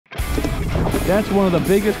That's one of the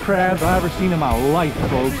biggest crabs I've ever seen in my life,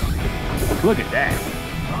 folks. Look at that.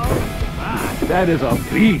 That is a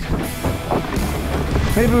beast.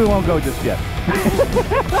 Maybe we won't go just yet.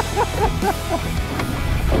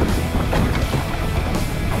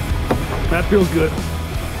 That feels good.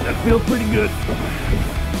 That feels pretty good.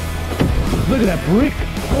 Look at that brick.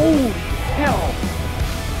 Holy hell.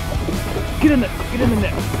 Get in there. Get in the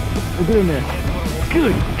net. Get in there.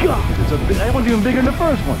 Good God. That one's even bigger than the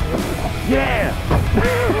first one. Yeah.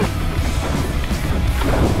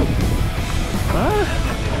 Huh?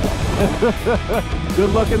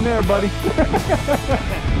 Good luck in there, buddy.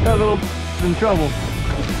 That little in trouble.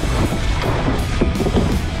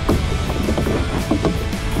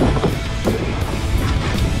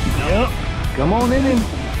 Yep. Come on in.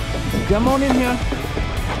 Come on in here.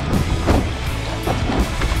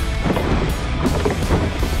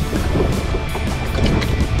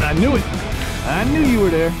 I knew it. I knew you were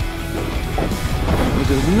there.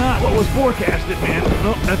 This is not what was forecasted, man.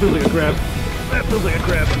 Oh, that feels like a crab. That feels like a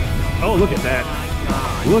crab. Oh, look at that.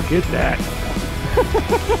 Look at that.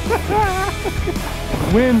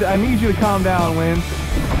 Wind, I need you to calm down, Wind.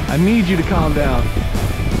 I need you to calm down.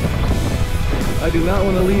 I do not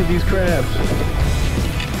want to leave these crabs.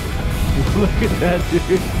 Look at that,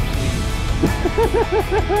 dude.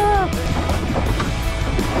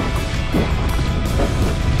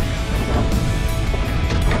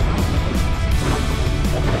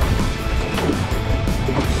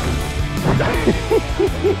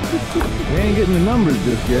 We ain't getting the numbers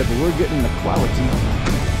just yet, but we're getting the quality.